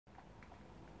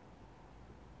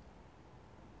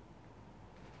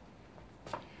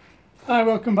Hi,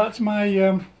 welcome back to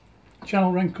my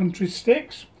channel Ren Country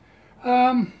Sticks.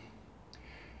 You've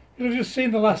just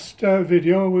seen the last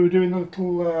video. We were doing a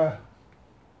little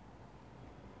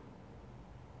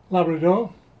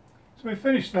Labrador. So we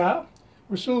finished that.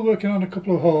 We're still working on a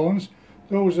couple of horns.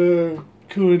 Those are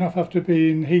cool enough after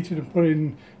being heated and put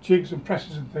in jigs and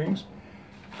presses and things.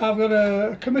 I've got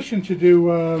a commission to do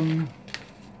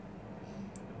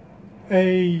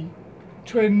a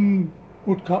twin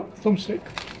Woodcock Thumbstick.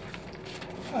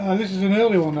 This is an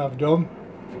early one I've done.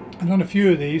 I've done a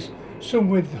few of these, some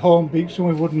with horn beaks, some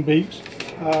with wooden beaks,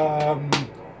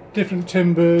 different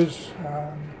timbers,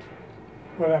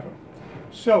 whatever.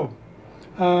 So,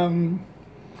 one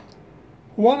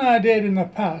I did in the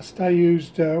past, I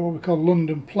used what we call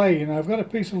London plain. I've got a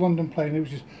piece of London plain, it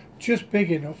was just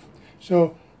big enough.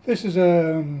 So this is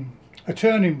a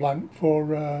turning blank for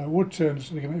wood turners,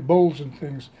 so they can make bowls and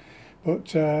things. But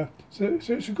so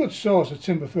it's a good source of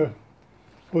timber for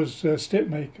us stick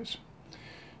makers.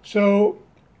 So,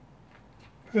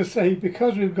 as I say,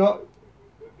 because we've got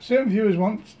certain viewers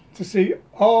want to see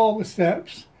all the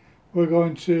steps, we're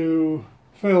going to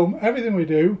film everything we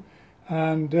do,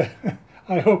 and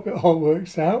I hope it all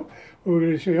works out. We're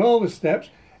going to show you all the steps.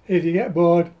 If you get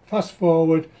bored, fast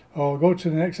forward or go to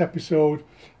the next episode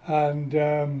and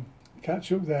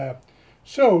catch up there.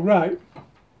 So, right.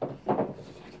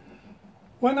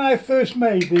 When I first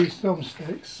made these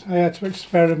thumbsticks, I had to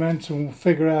experiment and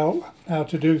figure out how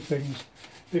to do things,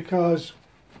 because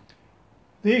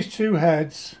these two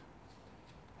heads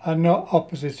are not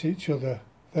opposite each other,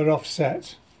 they're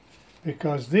offset,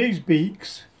 because these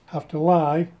beaks have to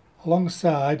lie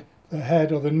alongside the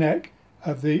head or the neck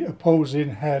of the opposing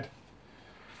head.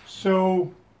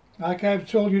 So, like I've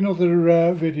told you in other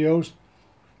videos,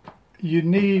 you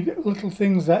need little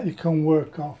things that you can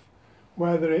work off.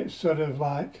 Whether it's sort of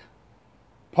like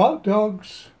pot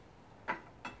dogs,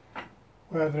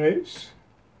 whether it's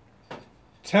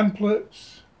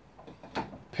templates,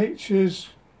 pictures,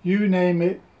 you name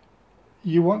it,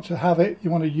 you want to have it,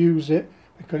 you want to use it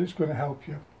because it's going to help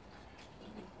you.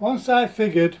 Once I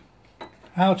figured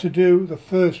how to do the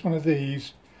first one of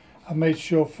these, I made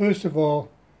sure first of all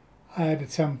I had a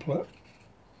template,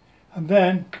 and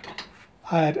then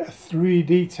I had a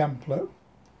 3D template.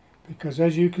 Because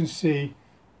as you can see,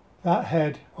 that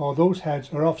head or those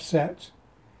heads are offset,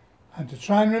 and to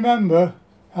try and remember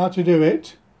how to do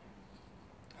it,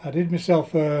 I did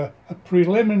myself a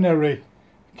preliminary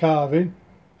carving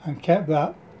and kept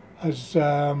that as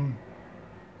a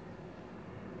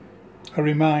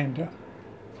reminder.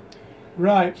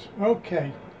 Right,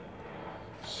 okay,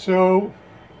 so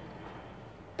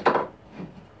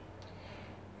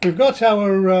we've got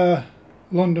our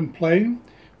London plain,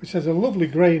 which has a lovely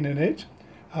grain in it.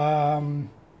 Some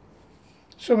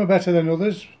are better than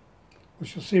others. We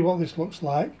shall see what this looks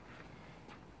like.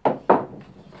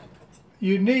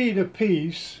 You need a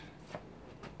piece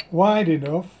wide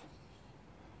enough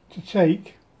to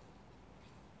take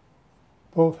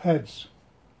both heads.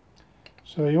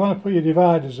 So you want to put your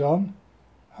dividers on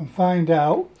and find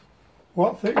out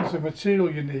what thickness of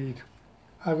material you need.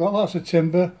 I've got lots of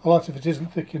timber, a lot of it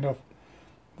isn't thick enough.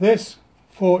 This,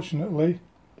 fortunately,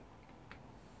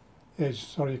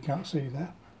 sorry you can't see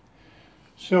there.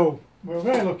 So we're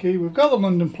very lucky, we've got the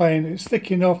London plain, it's thick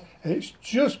enough, it's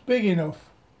just big enough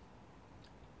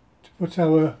to put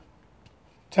our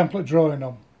template drawing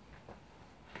on.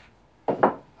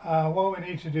 What we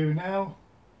need to do now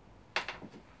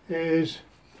is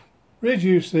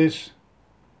reduce this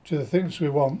to the thickness we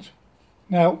want.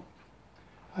 Now,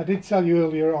 I did tell you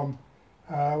earlier on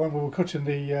when we were cutting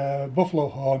the buffalo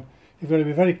horn, you've got to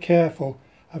be very careful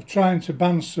of trying to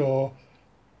bandsaw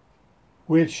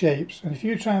weird shapes, and if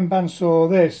you try and bandsaw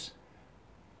this,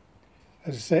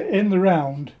 as I say, in the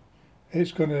round,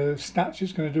 it's going to snatch,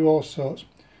 it's going to do all sorts.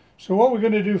 So what we're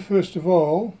going to do first of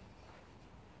all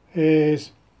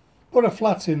is put a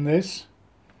flat in this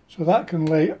so that can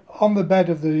lay on the bed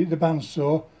of the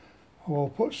bandsaw. We'll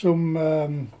put some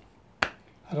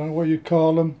I don't know what you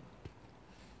call them,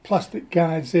 plastic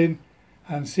guides in,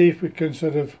 and see if we can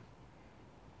sort of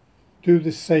do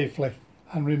this safely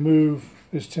and remove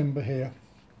this timber here.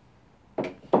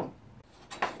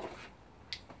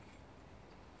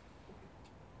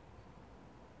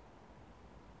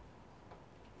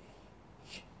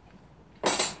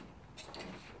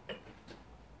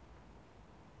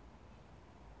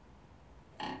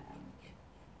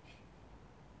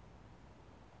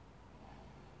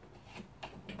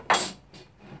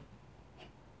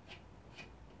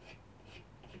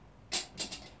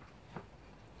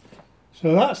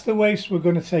 So that's the waste we're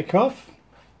going to take off.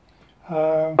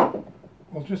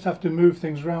 we'll just have to move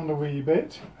things around a wee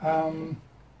bit.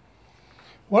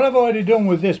 What I've already done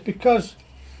with this, because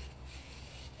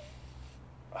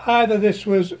either this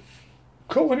was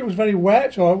cut when it was very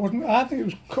wet, or it wasn't, I think it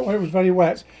was cut when it was very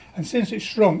wet, and since it's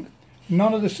shrunk,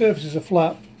 none of the surfaces are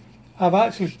flat. I've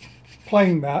actually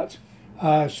planed that,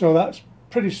 so that's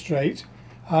pretty straight.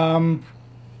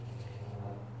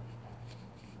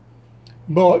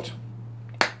 But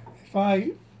if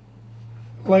I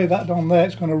lay that down there,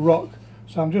 it's going to rock.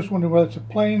 So I'm just wondering whether to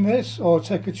plane this or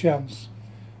take a chance.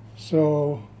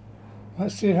 So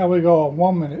let's see how we go on.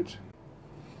 1 minute.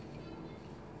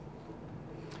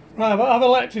 Right, I've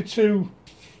elected to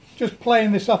just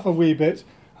plane this off a wee bit,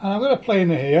 and I'm going to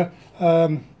plane it here.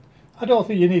 I don't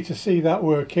think you need to see that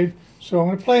working, so I'm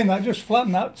going to plane that, just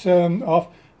flatten that off,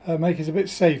 make it a bit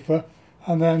safer,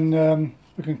 and then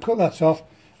we can cut that off,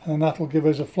 and then that'll give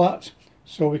us a flat,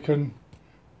 so we can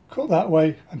cut that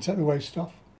way and take the waste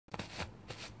off.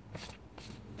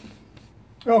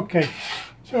 Okay,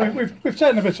 so we've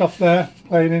taken a bit off there,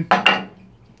 planing.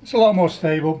 It's a lot more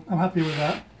stable. I'm happy with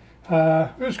that.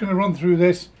 We're just going to run through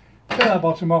this, take that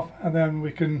bottom off, and then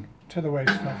we can take the waste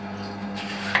off.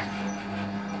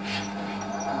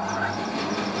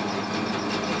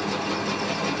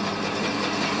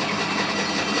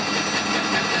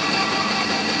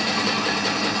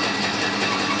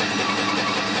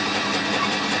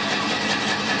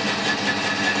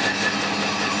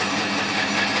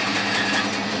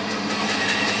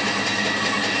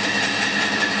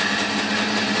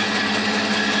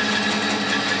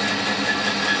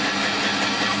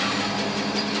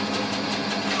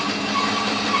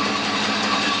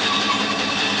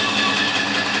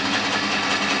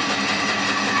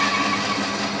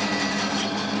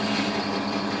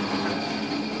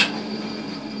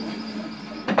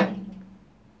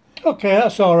 Okay,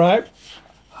 that's all right.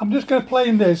 I'm just going to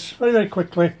plane this very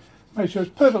quickly, make sure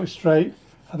it's perfectly straight,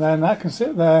 and then that can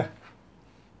sit there.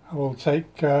 I will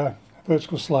take a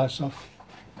vertical slice off.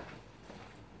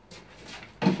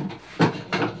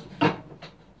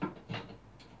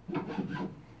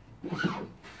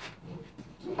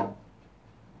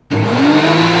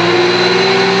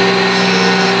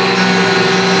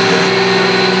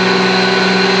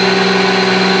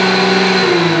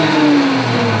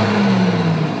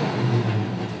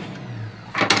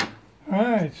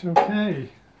 Right, okay,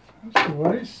 that's the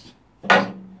waste.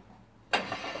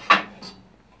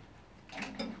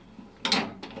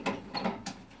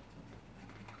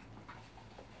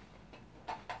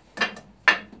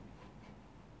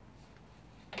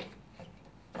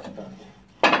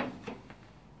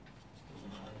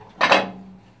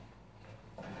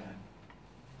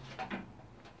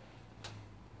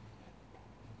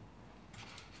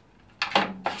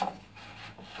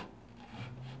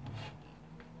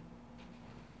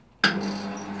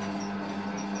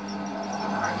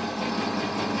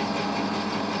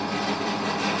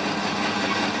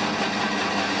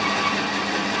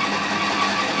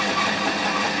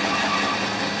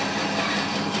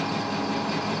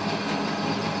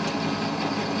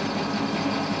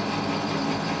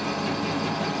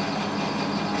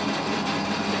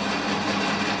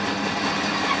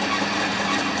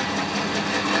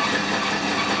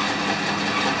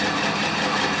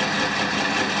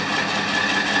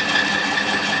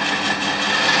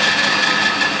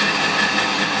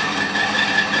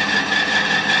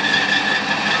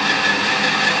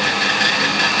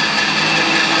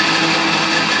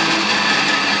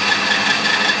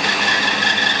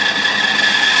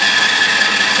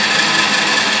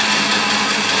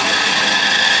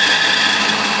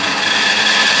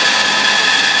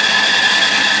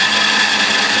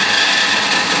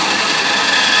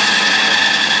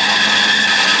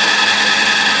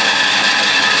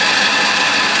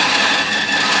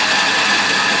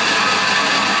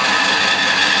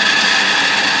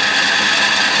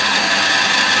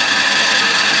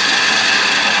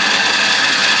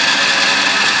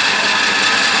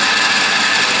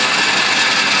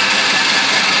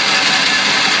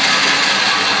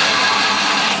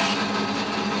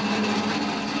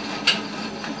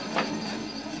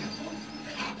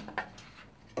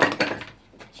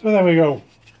 So there we go.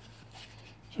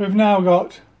 So we've now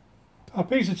got our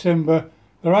piece of timber,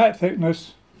 the right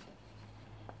thickness.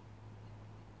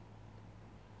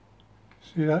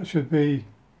 See, that should be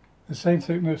the same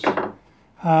thickness,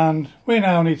 and we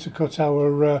now need to cut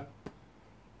our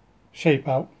shape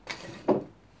out.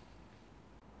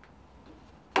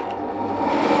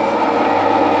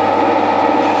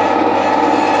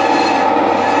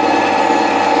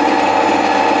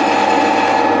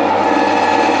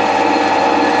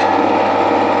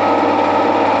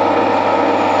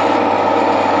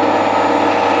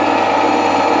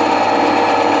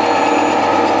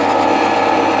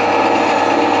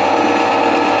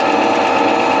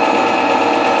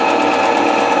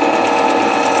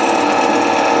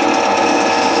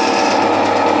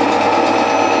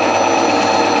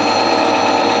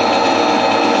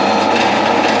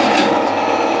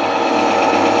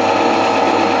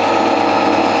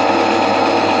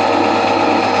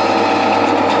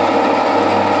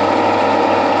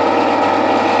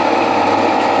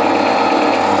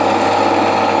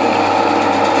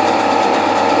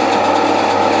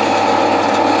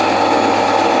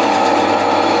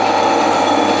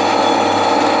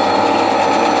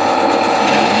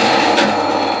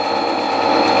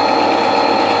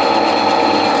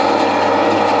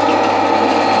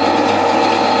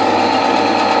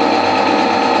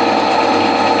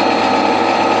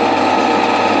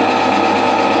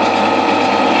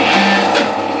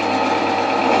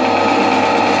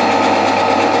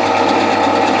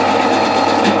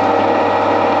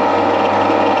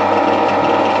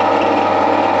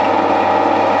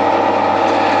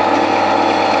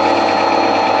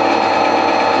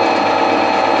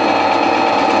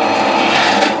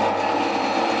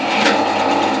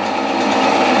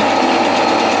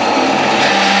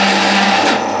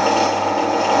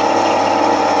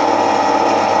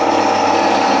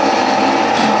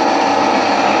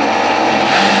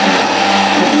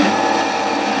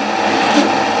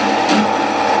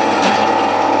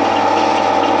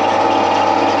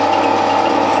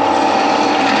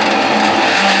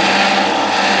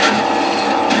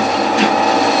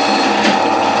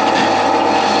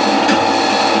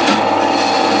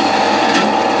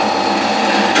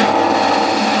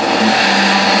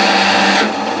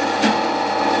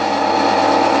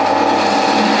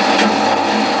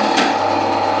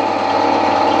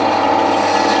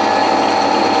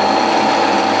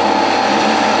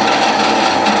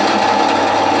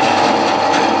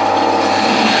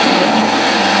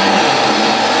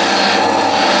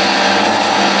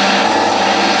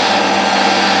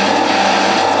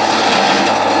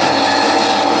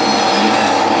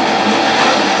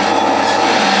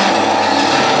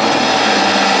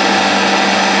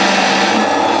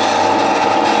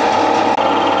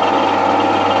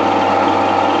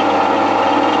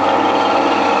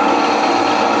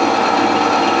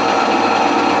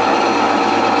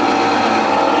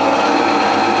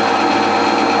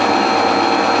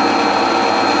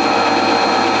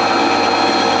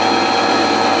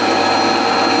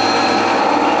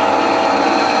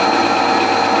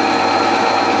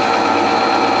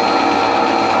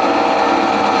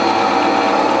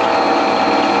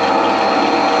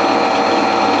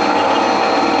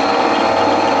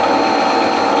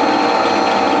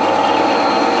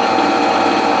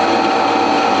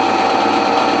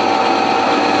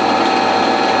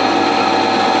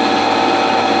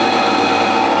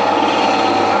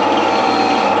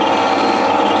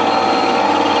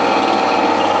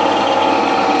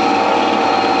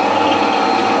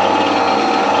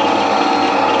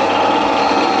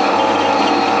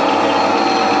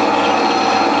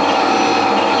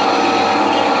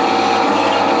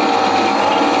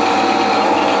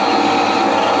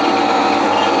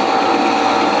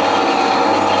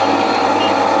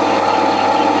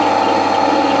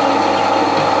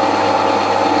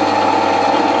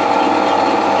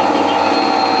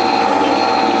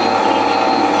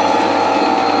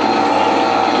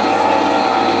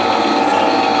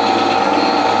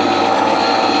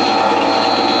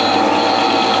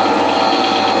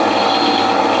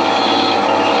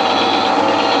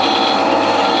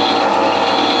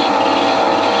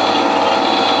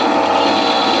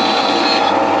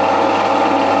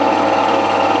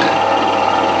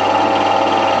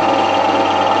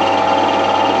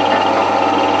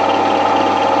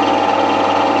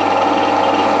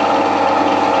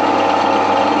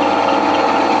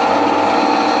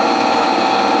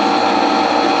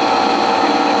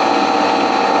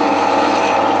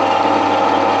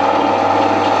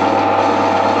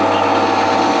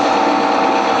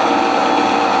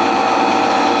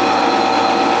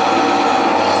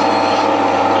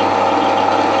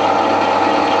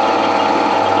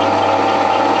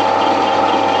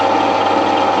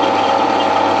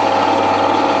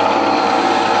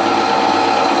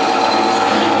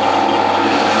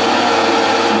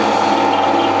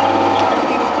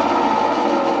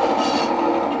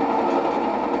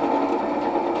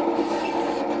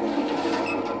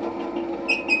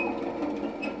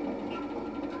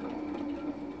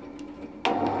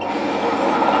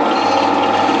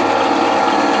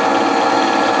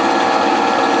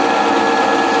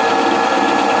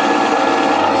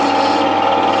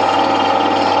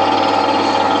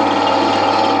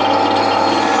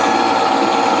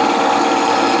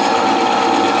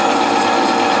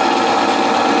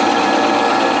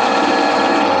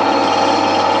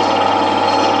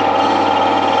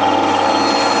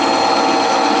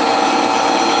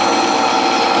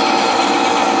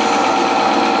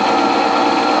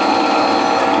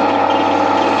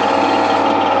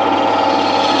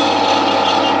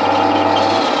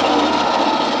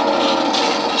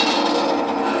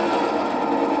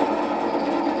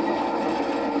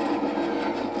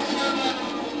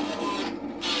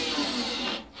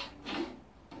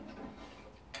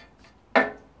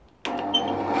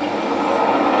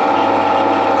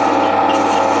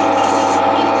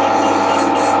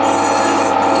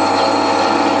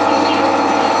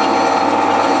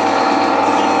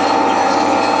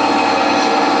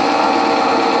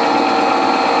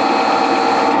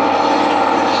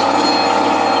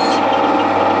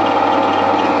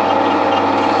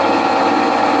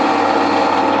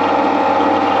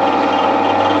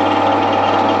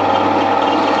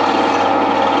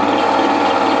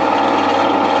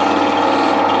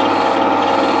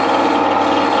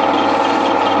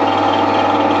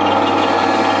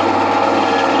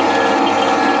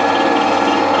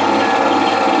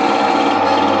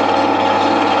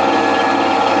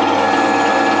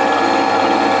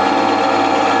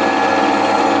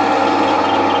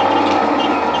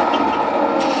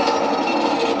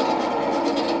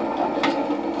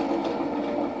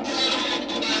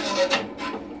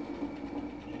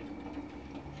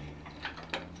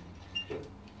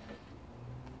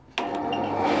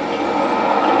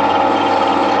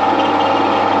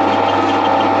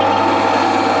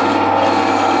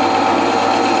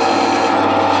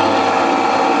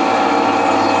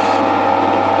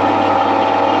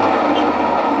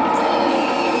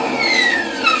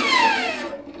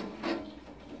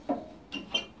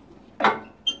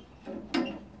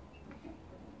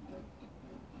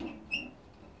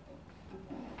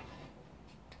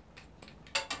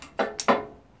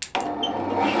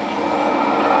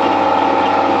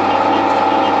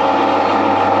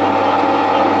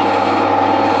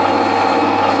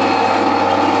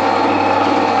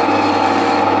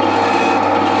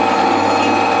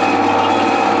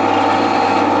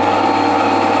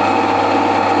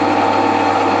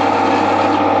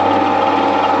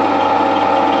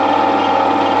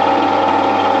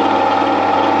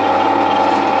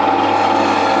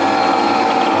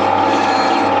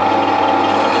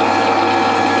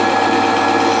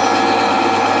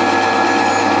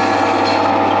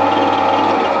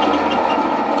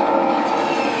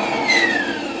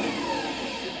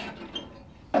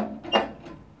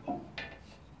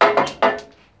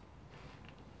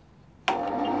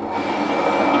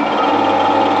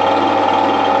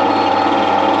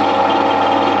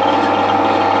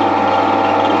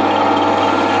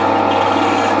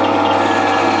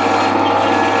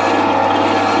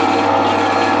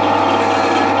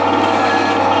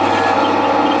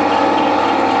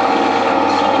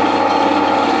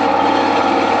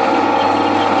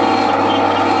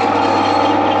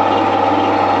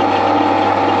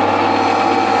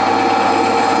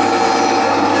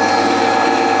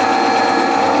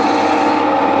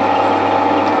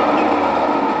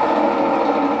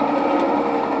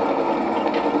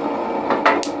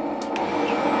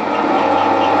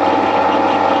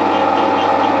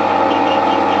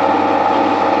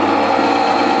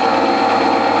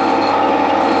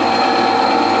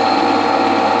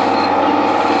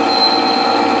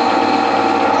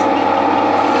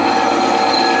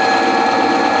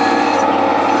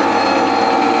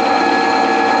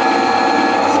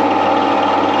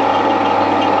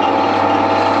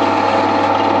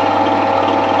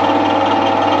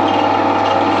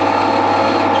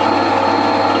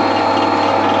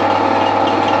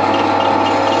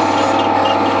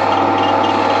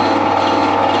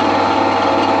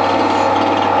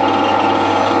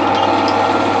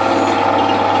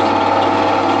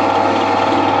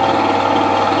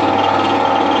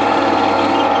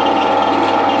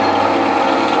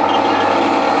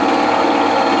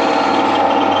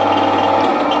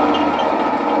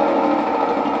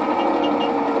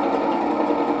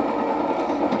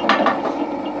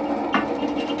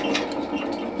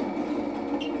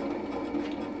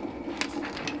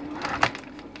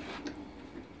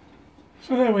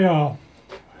 So there we are,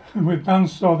 we've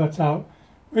bandsaw that out.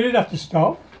 We did have to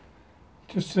stop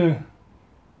just to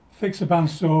fix a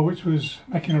bandsaw which was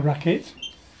making a racket,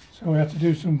 so we had to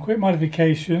do some quick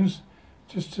modifications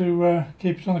just to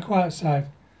keep it on the quiet side.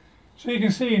 So you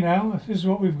can see now, this is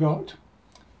what we've got.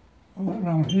 All that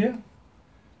around here,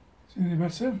 see any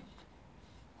better?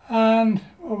 And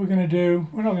what we're going to do,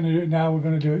 we're not going to do it now, we're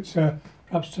going to do it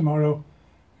perhaps tomorrow.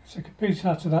 Take a piece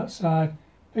out to that side,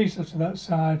 piece out to that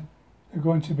side. They're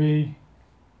going to be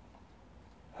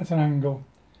at an angle,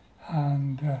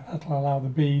 and that'll allow the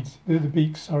beads, the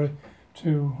beaks, sorry,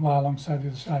 to lie alongside the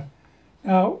other side.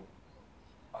 Now,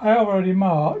 I have already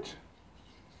marked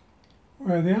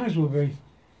where the eyes will be,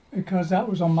 because that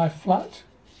was on my flat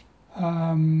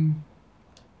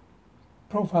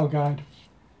profile guide,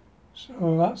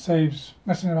 so that saves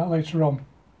messing about later on.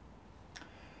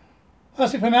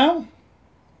 That's it for now.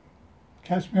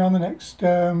 Catch me on the next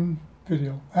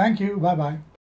video. Thank you. Bye bye.